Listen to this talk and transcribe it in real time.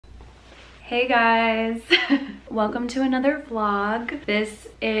Hey guys, welcome to another vlog. This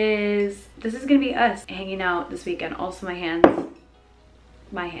is gonna be us hanging out this weekend. Also my hands.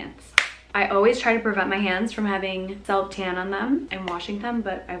 I always try to prevent my hands from having self-tan on them and washing them,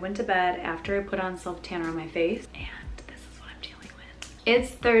 but I went to bed after I put on self-tanner on my face and this is what I'm dealing with.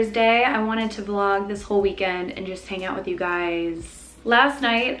 It's Thursday. I wanted to vlog this whole weekend and just hang out with you guys. Last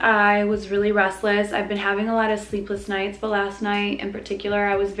night I was really restless. I've been having a lot of sleepless nights, but last night in particular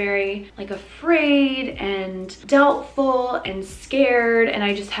I was very afraid and doubtful and scared, and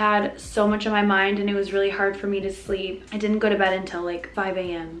I just had so much on my mind and it was really hard for me to sleep. I didn't go to bed until 5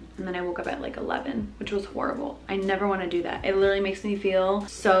 a.m. and then I woke up at 11, which was horrible. I never want to do that. It literally makes me feel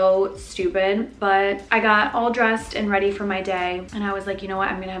so stupid, but I got all dressed and ready for my day and I was like, you know what,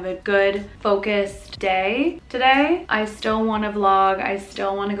 I'm gonna have a good focused day today. I still want to vlog. I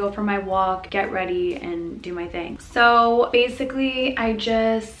still want to go for my walk, get ready, and do my thing. So basically, I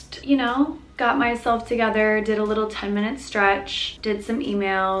just, got myself together, did a little 10-minute stretch, did some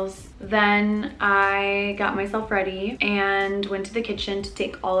emails. Then I got myself ready and went to the kitchen to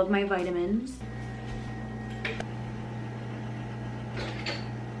take all of my vitamins.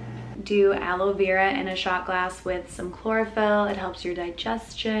 Do aloe vera in a shot glass with some chlorophyll. It helps your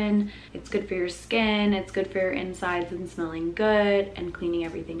digestion. It's good for your skin. It's good for your insides and smelling good and cleaning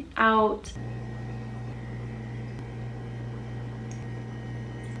everything out.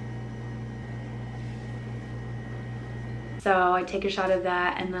 So I take a shot of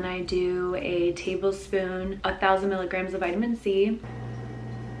that and then I do a tablespoon, 1,000 milligrams of vitamin C.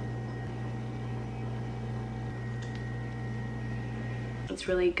 It's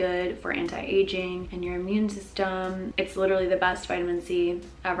really good for anti-aging and your immune system. It's literally the best vitamin C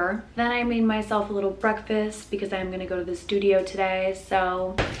ever. Then I made myself a little breakfast because I'm gonna go to the studio today,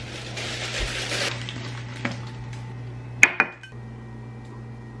 so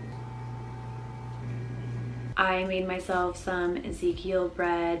I made myself some Ezekiel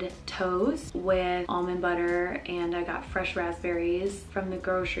bread toast with almond butter, and I got fresh raspberries from the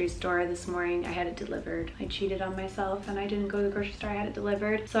grocery store this morning. I had it delivered. I cheated on myself and I didn't go to the grocery store, I had it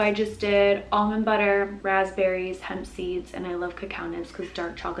delivered. So I just did almond butter, raspberries, hemp seeds, and I love cacao nibs because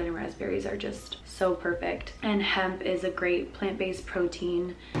dark chocolate and raspberries are just so perfect. And hemp is a great plant-based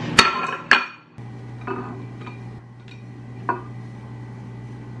protein.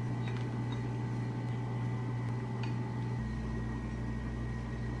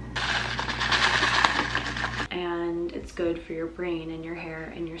 And it's good for your brain and your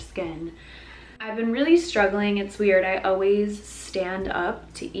hair and your skin. I've been really struggling. It's weird. I always stand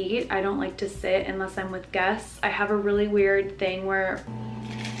up to eat. I don't like to sit unless I'm with guests. I have a really weird thing where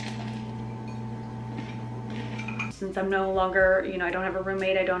since I'm no longer, I don't have a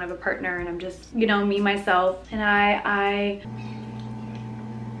roommate, I don't have a partner, and I'm just, me, myself, and I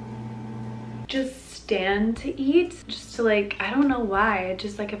just stand to eat, just to I don't know why, I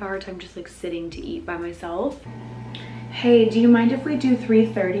just have a hard time just sitting to eat by myself. Hey, do you mind if we do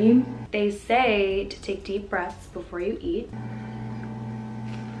 3:30? They say to take deep breaths before you eat,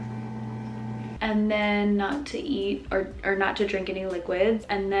 and then not to eat or not to drink any liquids,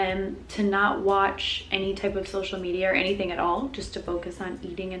 and then to not watch any type of social media or anything at all, just to focus on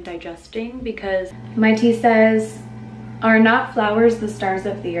eating and digesting, because my tea says, "Are not flowers the stars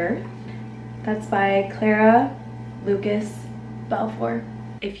of the earth?" That's by Clara Lucas Balfour.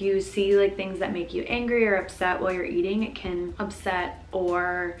 If you see things that make you angry or upset while you're eating, it can upset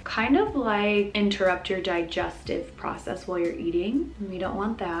or kind of interrupt your digestive process while you're eating. We don't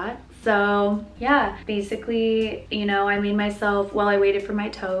want that. So yeah, basically, I made myself, while I waited for my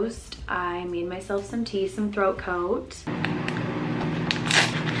toast, I made myself some tea, some throat coat.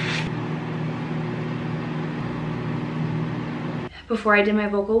 Before I did my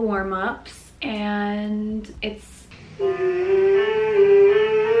vocal warm-ups, and it's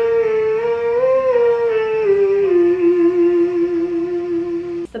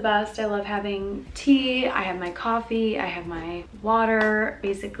the best. I love having tea. I have my coffee, I have my water,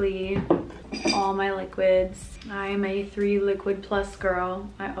 basically all my liquids. I'm a 3 liquid plus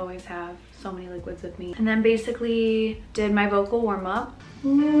girl. I always have so many liquids with me. And then basically did my vocal warm-up.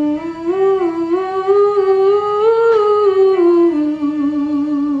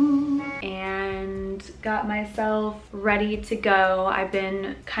 And got myself ready to go. I've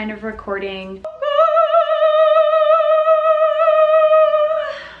been kind of recording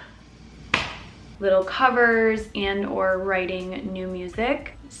little covers and or writing new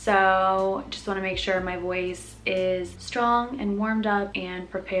music. So just want to make sure my voice is strong and warmed up and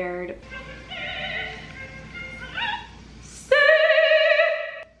prepared.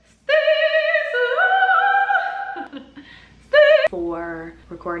 For for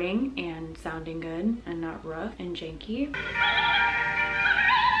recording and sounding good and not rough and janky.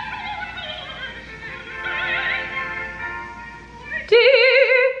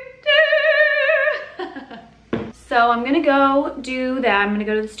 So I'm gonna go do that. I'm gonna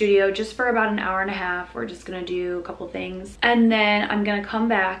go to the studio just for about an hour and a half. We're just gonna do a couple things. And then I'm gonna come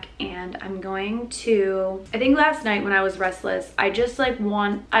back and I'm going to, I think last night when I was restless, I just like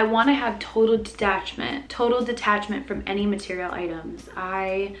I wanna have total detachment from any material items.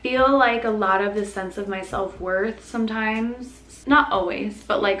 I feel like a lot of the sense of my self-worth sometimes, not always,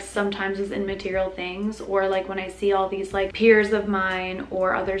 but like sometimes is in material things, or like when I see all these like peers of mine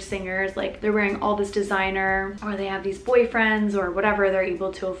or other singers, like they're wearing all this designer, or they have these boyfriends or whatever, they're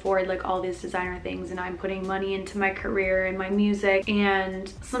able to afford like all these designer things, and I'm putting money into my career and my music,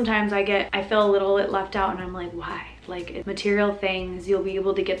 and sometimes I feel a little bit left out, and I'm like, why? Like material things, you'll be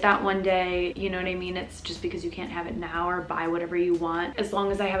able to get that one day, you know what I mean? It's just because you can't have it now or buy whatever you want. As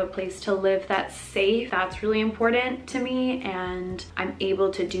long as I have a place to live that's safe, that's really important to me, and I'm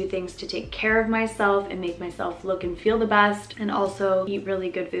able to do things to take care of myself and make myself look and feel the best, and also eat really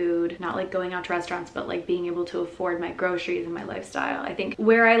good food, not like going out to restaurants, but like being able to afford my groceries and my lifestyle. I think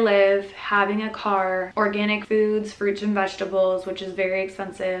where I live, having a car, organic foods, fruits and vegetables, which is very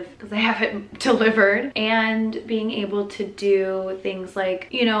expensive because I have it delivered, and being able to do things like,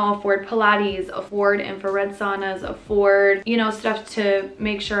 you know, afford Pilates, afford infrared saunas, afford, you know, stuff to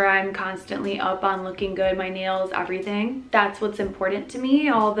make sure I'm constantly up on looking good, my nails, everything. That's what's important to me.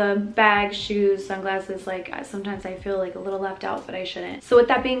 All the bags, shoes, sunglasses, like sometimes I feel like a little left out, but I shouldn't. So with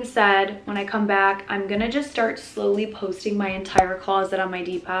that being said, when I come back, I'm gonna just start slowly posting my entire closet on my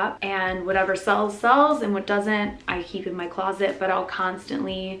Depop, and whatever sells, sells, and what doesn't, I keep in my closet, but I'll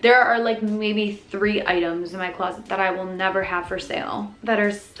constantly, there are like maybe 3 items in my closet that I will never have for sale that are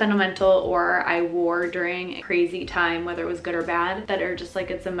sentimental or I wore during a crazy time, whether it was good or bad, that are just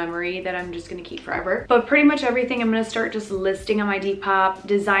like, it's a memory that I'm just gonna keep forever. But pretty much everything I'm gonna start just listing on my Depop.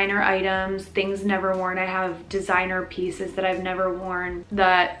 Designer items, things never worn. I have designer pieces that I've never worn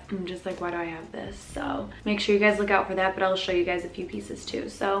that I'm just like, why do I have this? So make sure you guys look out for that, but I'll show you guys a few pieces too.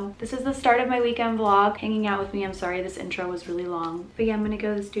 So this is the start of my weekend vlog, hanging out with me. I'm sorry this intro was really long, but yeah, I'm gonna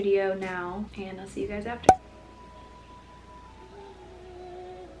go to the studio now and I'll see you guys after.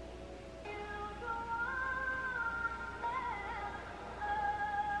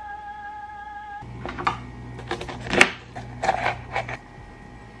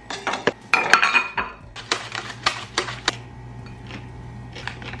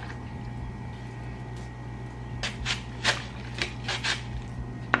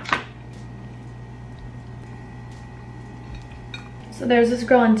 So there's this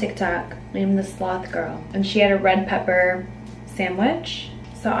girl on TikTok named the Sloth Girl, and she had a red pepper sandwich.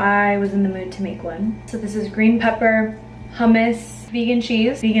 So I was in the mood to make one. So this is green pepper, hummus, vegan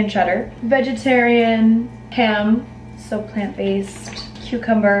cheese, vegan cheddar, vegetarian ham, so plant-based,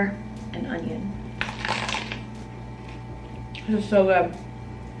 cucumber, and onion. This is so good.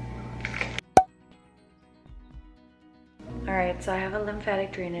 Alright, so I have a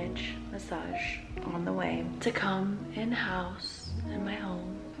lymphatic drainage massage on the way to come in-house in my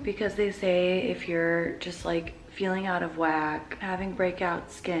home, because they say if you're just like feeling out of whack, having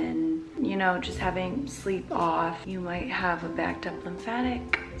breakout skin, you know, just having sleep off, you might have a backed up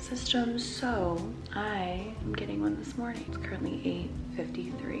lymphatic system. So I am getting one this morning. It's currently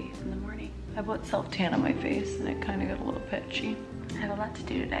 8:53 in the morning. I put self-tan on my face and it kind of got a little pitchy. I have a lot to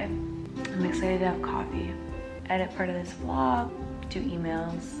do today. I'm excited to have coffee, edit part of this vlog, do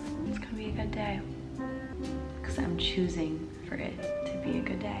emails. It's gonna be a good day because I'm choosing for it to be a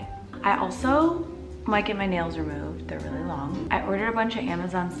good day. I also might get my nails removed. They're really long. I ordered a bunch of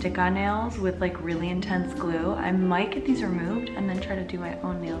Amazon stick-on nails with like really intense glue. I might get these removed and then try to do my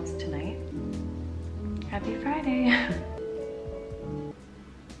own nails tonight. Happy Friday.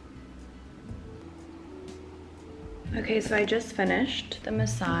 Okay, so I just finished the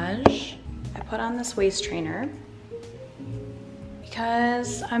massage. I put on this waist trainer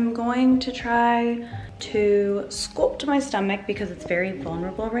because I'm going to try to sculpt my stomach because it's very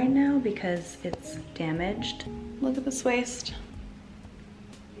vulnerable right now because it's damaged. Look at this waist.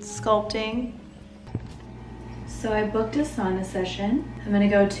 Sculpting. So I booked a sauna session. I'm gonna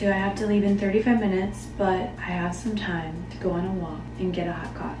go to, I have to leave in 35 minutes, but I have some time to go on a walk and get a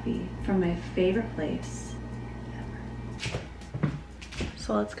hot coffee from my favorite place ever.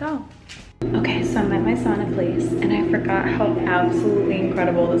 So let's go. Okay, so I'm at my sauna place and I forgot how absolutely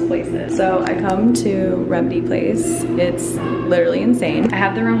incredible this place is. So I come to Remedy Place. It's literally insane. I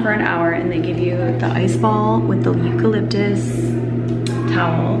have the room for an hour and they give you the ice ball with the eucalyptus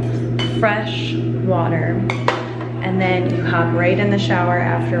towel, fresh water, and and then you hop right in the shower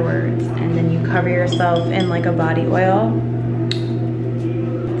afterwards, and then you cover yourself in like a body oil.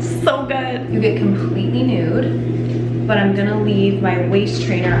 So good. You get completely nude, but I'm gonna leave my waist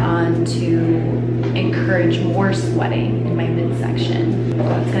trainer on to encourage more sweating in my midsection.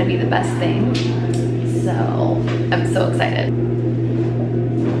 That's gonna be the best thing. So I'm so excited.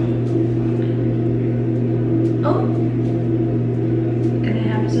 Oh, gonna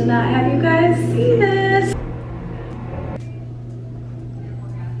have to not have you guys see this.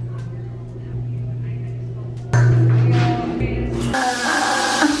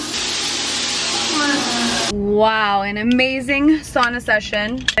 Wow, an amazing sauna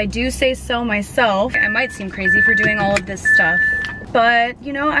session. I do say so myself. I might seem crazy for doing all of this stuff, but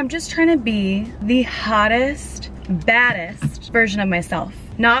you know, I'm just trying to be the hottest, baddest version of myself.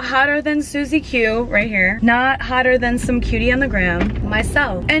 Not hotter than Susie Q right here. Not hotter than some cutie on the gram.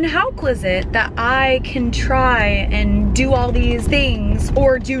 Myself. And how cool is it that I can try and do all these things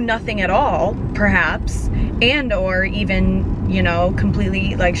or do nothing at all, perhaps, and or even, you know,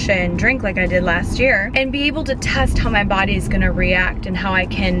 completely like shit and drink like I did last year, and be able to test how my body is gonna react and how I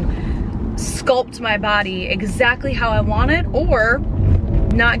can sculpt my body exactly how I want it or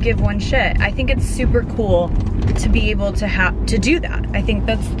not give one shit. I think it's super cool to be able to do that. I think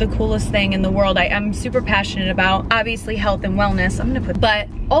that's the coolest thing in the world. I'm super passionate about, obviously, health and wellness. But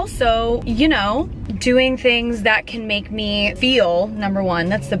also, you know, doing things that can make me feel, number one,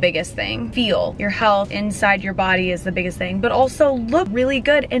 that's the biggest thing. Feel your health inside your body is the biggest thing, but also look really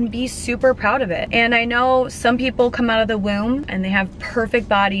good and be super proud of it. And I know some people come out of the womb and they have perfect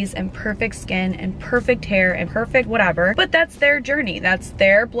bodies and perfect skin and perfect hair and perfect whatever, but that's their journey. That's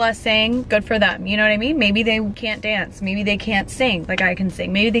their blessing. Good for them. You know what I mean? Maybe they can't dance. Maybe they can't sing like I can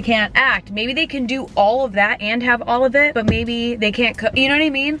sing. Maybe they can't act. Maybe they can do all of that and have all of it, but maybe they can't cook. You know what I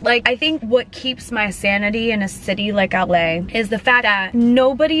mean? Like, I think what keeps my sanity in a city like LA is the fact that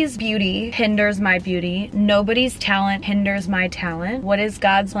nobody's beauty hinders my beauty. Nobody's talent hinders my talent. What is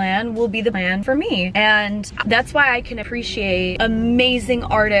God's plan will be the plan for me. And that's why I can appreciate amazing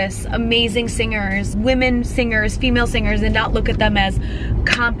artists, amazing singers, women singers, female singers, and not look at them as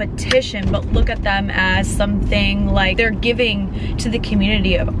competition, but look at them as something like they're giving to the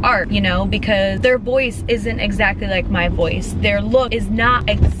community of art, you know, because their voice isn't exactly like my voice. Their look is not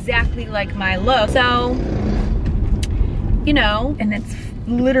exactly like my look. So, you know, and it's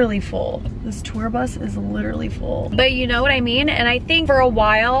literally full. This tour bus is literally full. But you know what I mean? And I think for a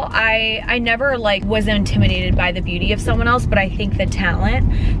while, I never like was intimidated by the beauty of someone else, but I think the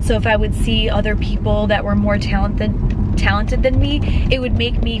talent. So if I would see other people that were more talented than me, it would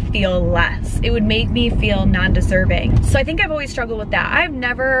make me feel less. It would make me feel non-deserving. So I think I've always struggled with that. I've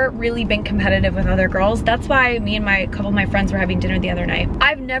never really been competitive with other girls. That's why me and a couple of my friends were having dinner the other night.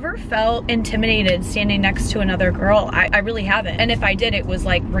 I've never felt intimidated standing next to another girl. I really haven't. And if I did, it was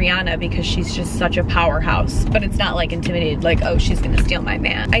like Rihanna, because she's just such a powerhouse. But it's not like intimidated, like, oh, she's gonna steal my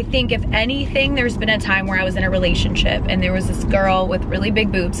man. I think if anything, there's been a time where I was in a relationship and there was this girl with really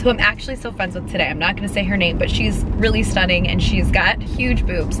big boobs who I'm actually still friends with today. I'm not gonna say her name, but she's really stunning and she's got huge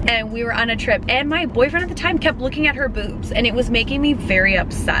boobs. And we were on a trip and my boyfriend at the time kept looking at her boobs and it was making me very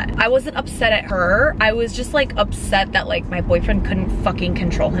upset. I wasn't upset at her. I was just like upset that like my boyfriend couldn't fucking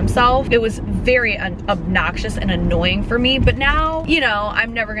control himself. It was very obnoxious and annoying for me. But now, you know,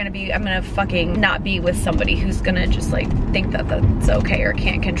 I'm gonna fucking not be with somebody who's gonna just like think that that's okay or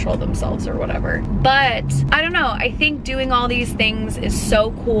can't control themselves or whatever. But I don't know, I think doing all these things is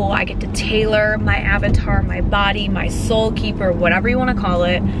so cool. I get to tailor my avatar, my body, my soul keeper, whatever you want to call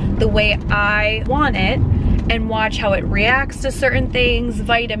it, the way I want it, and watch how it reacts to certain things,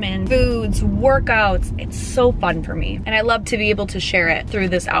 vitamins, foods, workouts. It's so fun for me. And I love to be able to share it through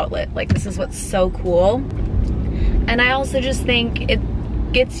this outlet. Like, this is what's so cool. And I also just think it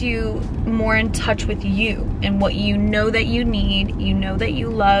gets you more in touch with you and what you know that you need, you know that you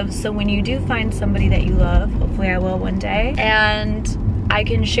love. So when you do find somebody that you love, hopefully I will one day, and I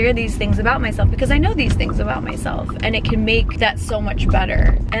can share these things about myself because I know these things about myself, and it can make that so much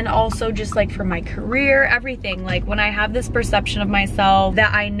better. And also just like for my career, everything, like when I have this perception of myself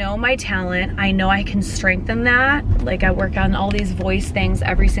that I know my talent, I know I can strengthen that. Like I work on all these voice things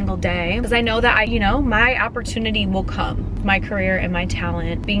every single day because I know that you know, my opportunity will come, my career and my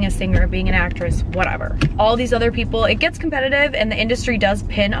talent, being a singer, being an actress, whatever. All these other people, it gets competitive and the industry does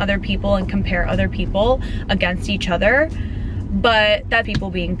pin other people and compare other people against each other. but that people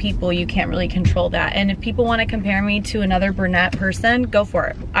being people, you can't really control that. And if people want to compare me to another brunette person, go for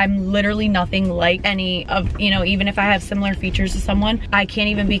it. I'm literally nothing like any of, you know, even if I have similar features to someone, I can't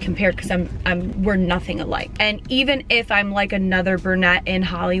even be compared because we're nothing alike. And even if I'm like another brunette in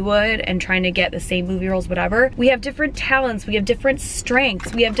Hollywood and trying to get the same movie roles, whatever, we have different talents, we have different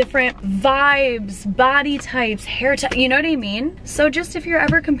strengths, we have different vibes, body types, hair type, you know what I mean? So just if you're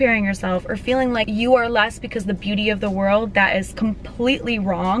ever comparing yourself or feeling like you are less because the beauty of the world, that is completely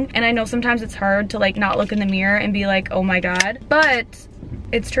wrong. And I know sometimes it's hard to like not look in the mirror and be like, oh my God, but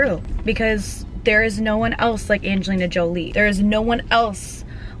it's true, because there is no one else like Angelina Jolie. There is no one else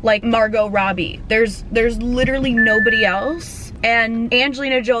like Margot Robbie. There's literally nobody else. And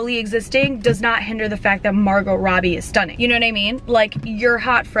Angelina Jolie existing does not hinder the fact that Margot Robbie is stunning. You know what I mean? Like, your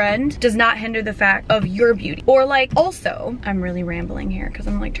hot friend does not hinder the fact of your beauty. Or like, also, I'm really rambling here because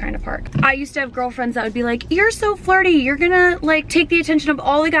I'm like trying to park. I used to have girlfriends that would be like, you're so flirty, you're gonna like take the attention of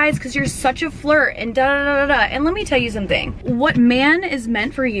all the guys because you're such a flirt and da da da da da. And let me tell you something. What man is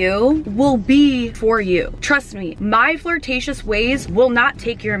meant for you will be for you. Trust me, my flirtatious ways will not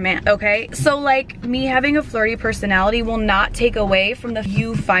take your man, okay? So like, me having a flirty personality will not take away from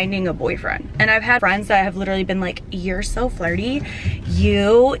you finding a boyfriend. And I've had friends that have literally been like, you're so flirty,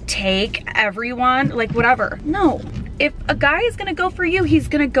 you take everyone, like whatever. No, if a guy is gonna go for you, he's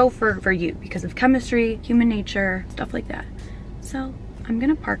gonna go for you because of chemistry, human nature, stuff like that. So I'm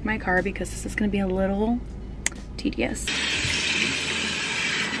gonna park my car because this is gonna be a little tedious.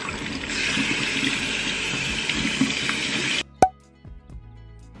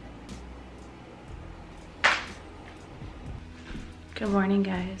 Good morning,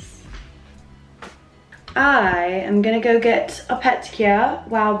 guys. I am gonna go get a pedicure.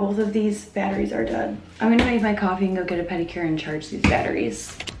 Wow, both of these batteries are dead. I'm gonna make my coffee and go get a pedicure and charge these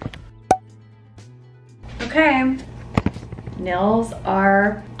batteries. Okay, nails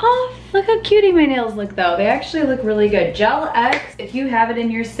are off. Look how cutie my nails look though. They actually look really good. Gel X, if you have it in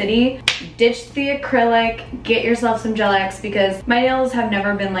your city, ditch the acrylic, get yourself some Gel X, because my nails have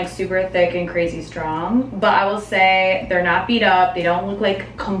never been like super thick and crazy strong, but I will say they're not beat up. They don't look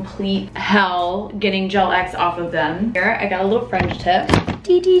like complete hell getting Gel X off of them. Here, I got a little French tip.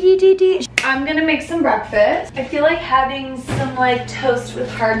 I'm gonna make some breakfast. I feel like having some like toast with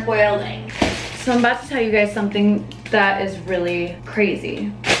hard-boiled eggs. So I'm about to tell you guys something that is really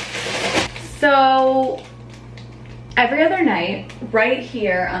crazy. So every other night, right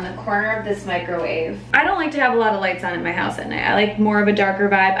here on the corner of this microwave, I don't like to have a lot of lights on in my house at night. I like more of a darker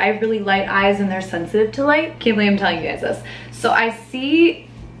vibe. I have really light eyes and they're sensitive to light. Can't believe I'm telling you guys this. So I see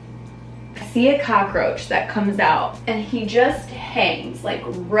a cockroach that comes out and he just hangs like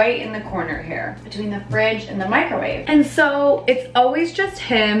right in the corner here between the fridge and the microwave. And so it's always just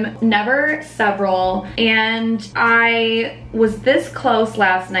him, never several. And I was this close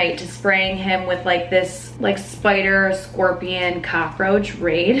last night to spraying him with like this like spider, scorpion, cockroach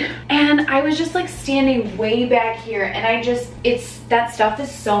raid. And I was just like standing way back here and that stuff is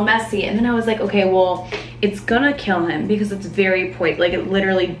so messy. And then I was like, okay, well, it's gonna kill him because it's very poisonous. Like it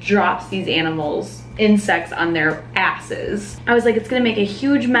literally drops these animals, insects on their asses. I was like, it's gonna make a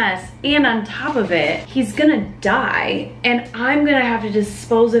huge mess, and on top of it, he's gonna die, and I'm gonna have to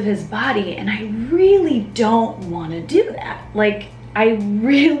dispose of his body, and I really don't wanna do that. Like, I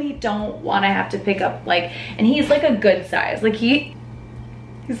really don't wanna have to pick up, like, and he's like a good size. Like he's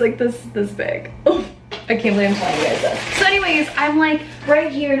like this big. Oh, I can't believe I'm telling you guys this. So anyways, I'm like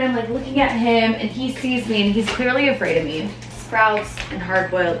right here and I'm like looking at him and he sees me and he's clearly afraid of me. Sprouts and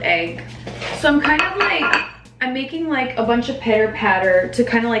hard-boiled egg. So I'm kind of like, I'm making like a bunch of pitter patter to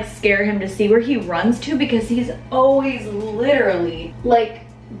kind of like scare him to see where he runs to, because he's always literally like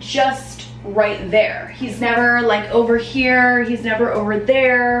just right there. He's never like over here, he's never over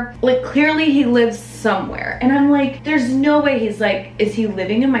there. Like clearly he lives somewhere. And I'm like, there's no way he's like, is he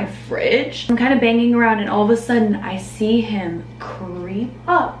living in my fridge? I'm kind of banging around and all of a sudden I see him creep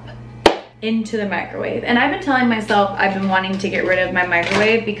up into the microwave. And I've been telling myself I've been wanting to get rid of my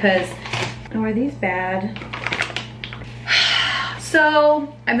microwave because, oh, are these bad?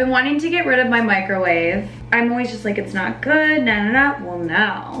 So I've been wanting to get rid of my microwave. I'm always just like, it's not good, nah, nah, nah. Well,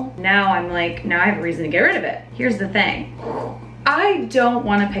 now I'm like, now I have a reason to get rid of it. Here's the thing. I don't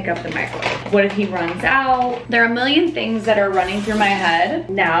want to pick up the microwave. What if he runs out? There are a million things that are running through my head.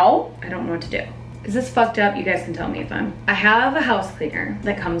 Now, I don't know what to do. Is this fucked up? You guys can tell me if I have a house cleaner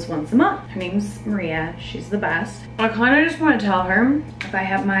that comes once a month. Her name's Maria. She's the best. I kind of just want to tell her if I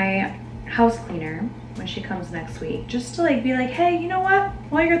have my house cleaner when she comes next week, just to like be like, hey, you know what?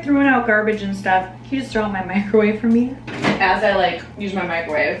 While you're throwing out garbage and stuff, can you just throw out my microwave for me? As I like use my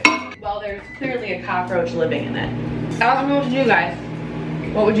microwave. Well, there's clearly a cockroach living in it. I don't know what to do, guys.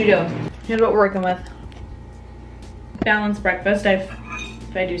 What would you do? Here's what we're working with. Balanced breakfast, if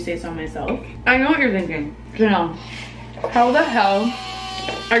I do say so myself. I know what you're thinking. Genelle, how the hell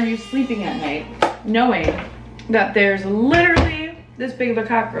are you sleeping at night knowing that there's literally this big of a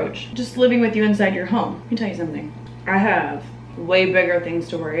cockroach just living with you inside your home? Let me tell you something. I have way bigger things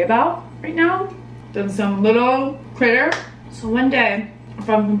to worry about right now than some little critter. So one day, if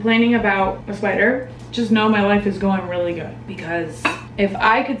I'm complaining about a spider, just know my life is going really good. Because if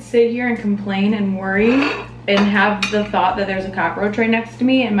I could sit here and complain and worry and have the thought that there's a cockroach right next to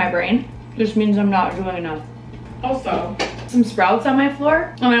me in my brain, just means I'm not doing enough. Also, some sprouts on my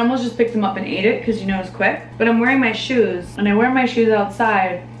floor, and I almost just picked them up and ate it because you know it's quick. But I'm wearing my shoes, and I wear my shoes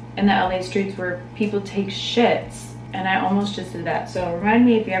outside in the LA streets where people take shits. And I almost just did that. So remind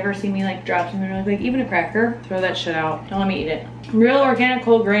me if you ever see me like drop something really quick, even a cracker, throw that shit out. Don't let me eat it. Real organic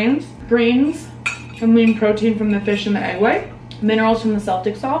whole grains, and lean protein from the fish and the egg white, minerals from the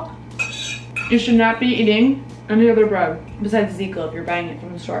Celtic salt. You should not be eating any other bread besides Ezekiel if you're buying it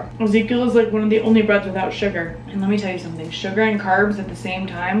from the store. Ezekiel is like one of the only breads without sugar. And let me tell you something, sugar and carbs at the same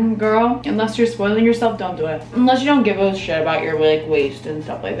time, girl, unless you're spoiling yourself, don't do it. Unless you don't give a shit about your like waist and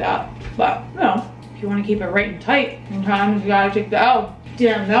stuff like that. But no. If you want to keep it right and tight, sometimes you gotta take the L.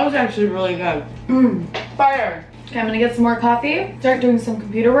 Damn, that was actually really good. Fire. Okay, I'm gonna get some more coffee, start doing some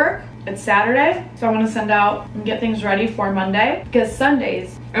computer work. It's Saturday, so I want to send out and get things ready for Monday. Because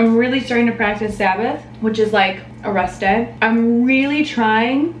Sundays, I'm really starting to practice Sabbath, which is like a rest day. I'm really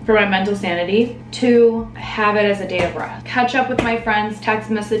trying, for my mental sanity, to have it as a day of rest. Catch up with my friends,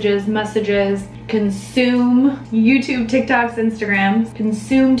 text messages, consume YouTube, TikToks, Instagrams,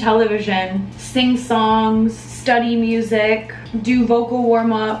 consume television, sing songs, study music, do vocal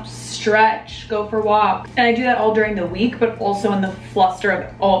warm-ups, stretch, go for walks. And I do that all during the week, but also in the fluster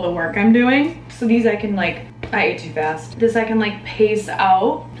of all the work I'm doing. So these I can like, I ate too fast. This I can like pace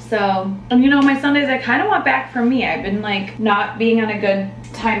out. So, and you know, my Sundays I kind of want back from me. I've been like not being on a good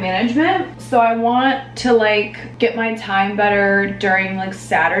time management. So I want to like get my time better during like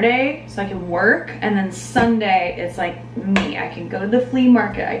Saturday so I can work. And then Sunday it's like me. I can go to the flea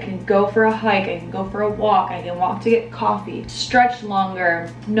market. I can go for a hike. I can go for a walk. I can walk to get coffee. Stretch longer.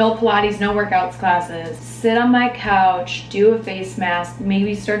 No Pilates, no workouts classes. Sit on my couch, do a face mask,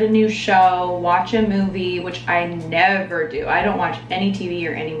 maybe start a new show, watch a movie, which I never do. I don't watch any TV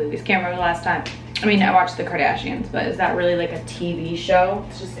or any movies. Can't remember the last time. I mean, I watched the Kardashians, but is that really like a TV show?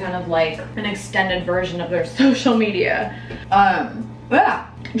 It's just kind of like an extended version of their social media. Yeah,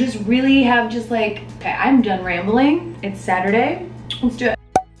 just really have just like, okay, I'm done rambling. It's Saturday. Let's do it.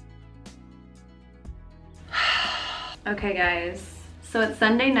 Okay, guys. So it's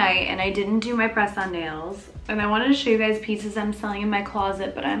Sunday night and I didn't do my press-on nails. And I wanted to show you guys pieces I'm selling in my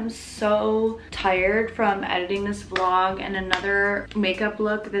closet, but I'm so tired from editing this vlog and another makeup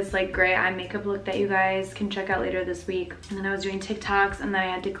look, this like gray eye makeup look that you guys can check out later this week. And then I was doing TikToks and then I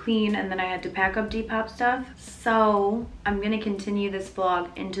had to clean and then I had to pack up Depop stuff. So I'm gonna continue this vlog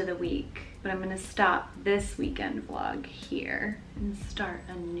into the week, but I'm gonna stop this weekend vlog here and start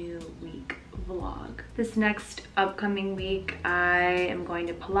a new week vlog. This next upcoming week I am going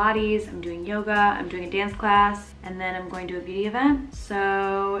to Pilates, I'm doing yoga, I'm doing a dance class, and then I'm going to a beauty event.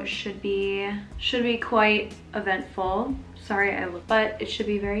 So it should be quite eventful. Sorry, but it should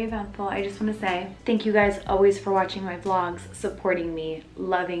be very eventful. I just want to say thank you guys always for watching my vlogs, supporting me,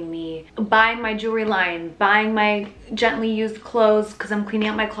 loving me, buying my jewelry line, buying my gently used clothes because I'm cleaning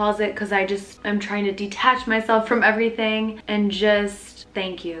out my closet because I'm trying to detach myself from everything, and just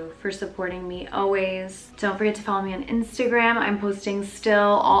thank you for supporting me always. Don't forget to follow me on Instagram. I'm posting I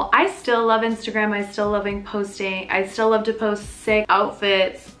still love Instagram. I still loving posting. I still love to post sick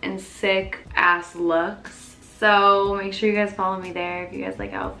outfits and sick ass looks. So make sure you guys follow me there if you guys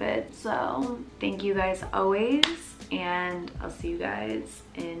like outfits. So thank you guys always, and I'll see you guys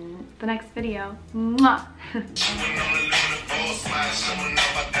in the next video. Mwah!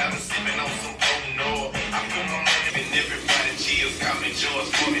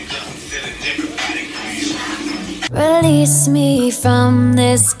 Release me from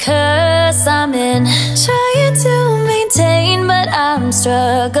this curse I'm in. Trying to maintain, but I'm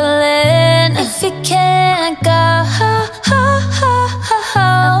struggling. If you can't go,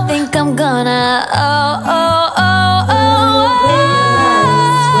 I think I'm gonna.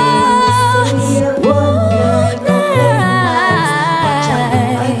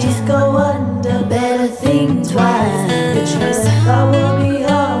 I just go under. Better think twice. The choice I will be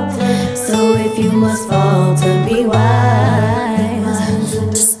altered. So if you must falter, be wise.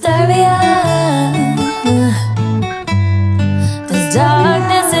 Just hurry up. The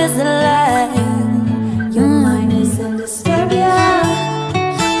darkness is the light. Your mind is the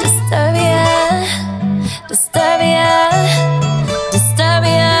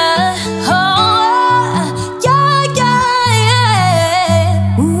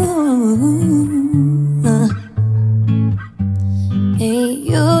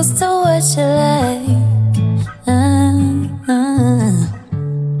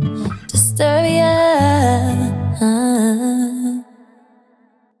deserve ya.